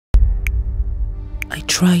I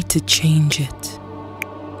tried to change it.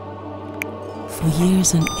 For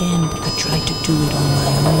years on end, I tried to do it on my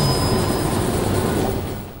own.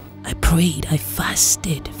 I prayed, I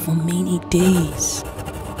fasted for many days.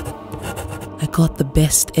 I got the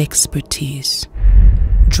best expertise,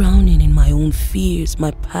 drowning in my own fears,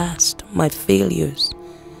 my past, my failures,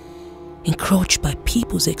 encroached by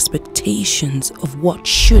people's expectations of what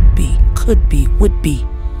should be, could be, would be.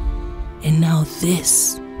 And now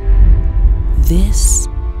this.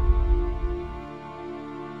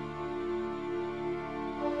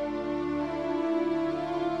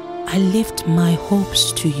 I lift my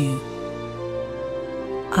hopes to you.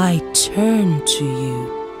 I turn to you.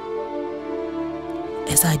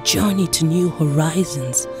 As I journey to new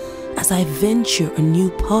horizons, as I venture on new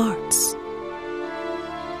paths.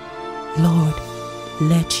 Lord,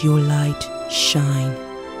 let your light shine.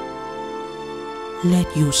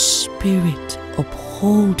 Let your spirit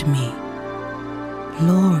uphold me.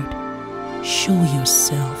 Lord, show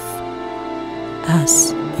yourself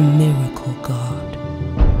as a miracle God.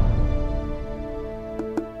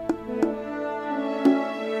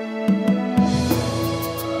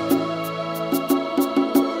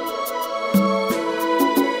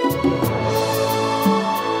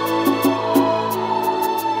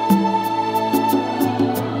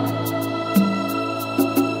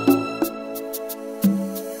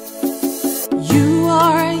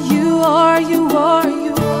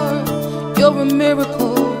 You're a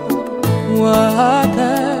miracle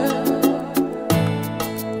worker.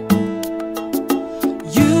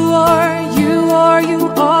 You are.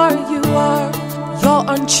 You're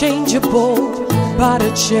unchangeable, but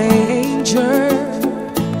a changer.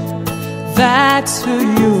 That's who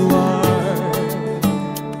you are.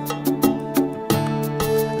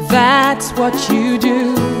 That's what you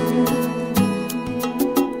do.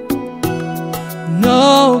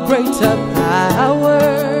 No greater power.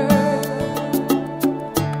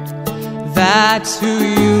 That's who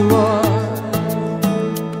you are.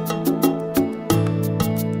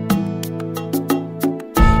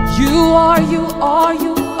 You are.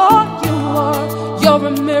 You're a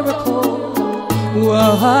miracle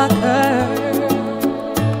worker.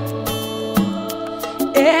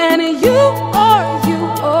 And you are.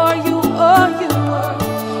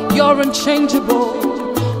 You're unchangeable,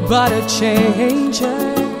 but a changer.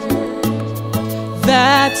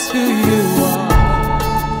 That's who you are.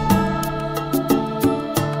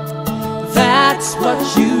 That's what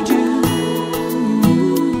you do.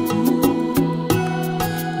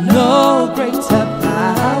 No greater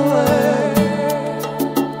power.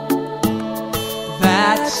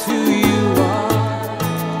 That's who you are.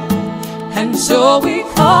 And so we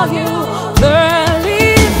call you the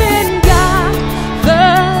living God, the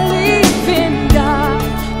living God.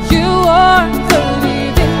 You are the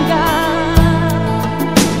living God.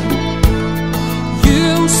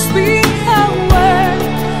 You speak a word,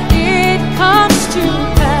 it comes to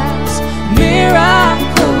pass.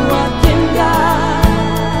 Miracle working God.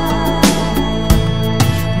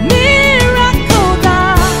 Miracle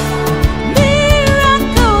God.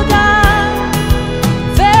 Miracle God.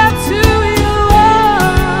 That's who you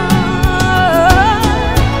are.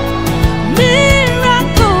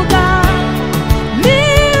 Miracle God.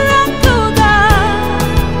 Miracle God.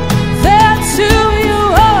 That's who you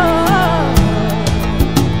are.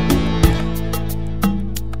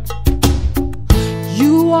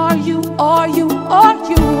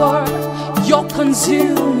 You are. You're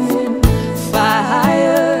consuming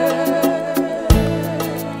fire.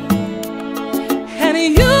 And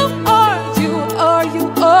you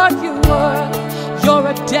are. You're a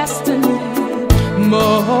destiny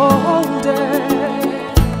molder.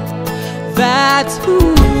 That's who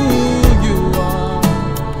you are.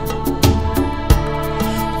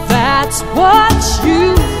 That's what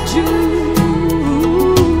you do.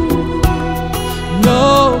 No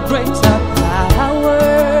greater power.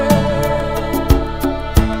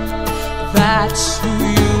 That's who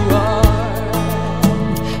you are.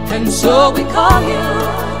 And so we call you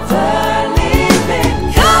the living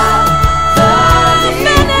God, the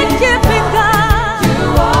living God. You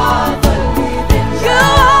are the living God. You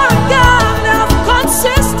are a God of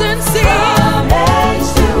consistency. From age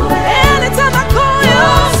to age. Anytime I call you,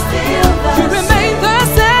 you remain the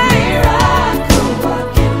same. Miracle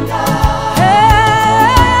working God.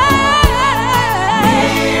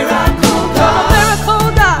 Miracle God. Miracle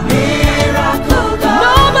God. Miracle God.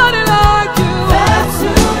 Nobody like you. That's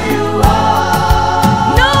who you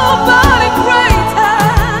are. Nobody.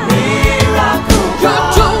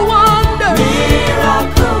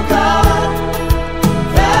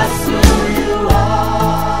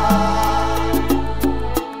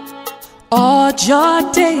 Ọjọ́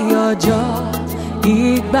dé ọjọ́,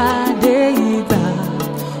 ìgbà dé ìgbà,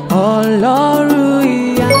 Ọlọ́run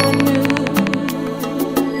ìyanu.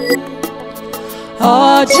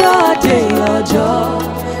 Ọjọ́ dé ọjọ́,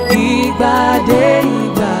 ìgbà dé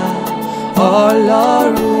ìgbà,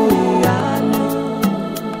 Ọlọ́run ìyanu.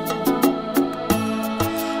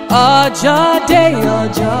 Ọjọ́ dé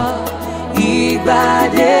ọjọ́, ìgbà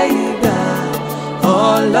dé ìgbà,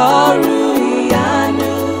 Ọlọ́run ìyanu.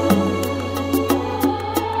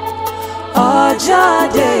 Ọjọ́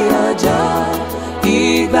dé ọjọ́,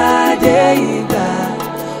 ìgbà dé ìgbà,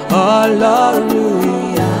 Ọlọ́run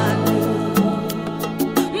ìyanu.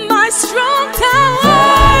 My strong tower,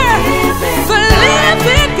 the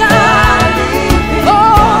living God.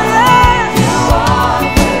 Oh yeah, you are.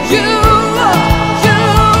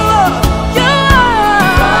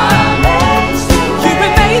 You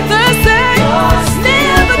remain the same,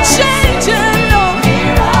 never changing. No,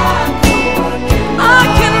 I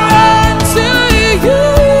can run to you.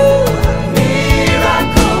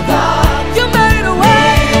 Miracle God, you made a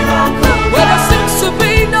way where there seems to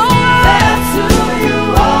be no way. That's who you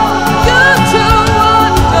are. You do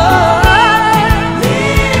wonders.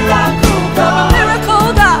 Miracle God, miracle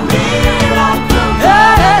God, miracle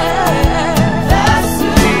God. That's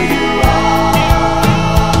who you are.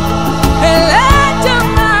 Elijah,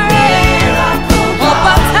 miracle God,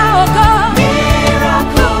 Obata God,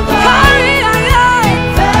 miracle God. Carry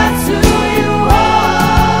that's who you are.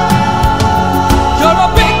 You're a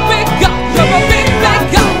big, big God. You're a big, big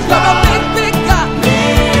God. You're a big, big God.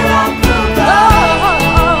 Miracle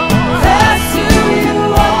God. That's who you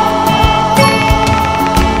are.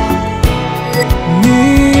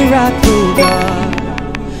 Miracle God.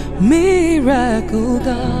 Miracle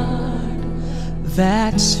God.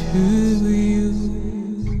 That's who you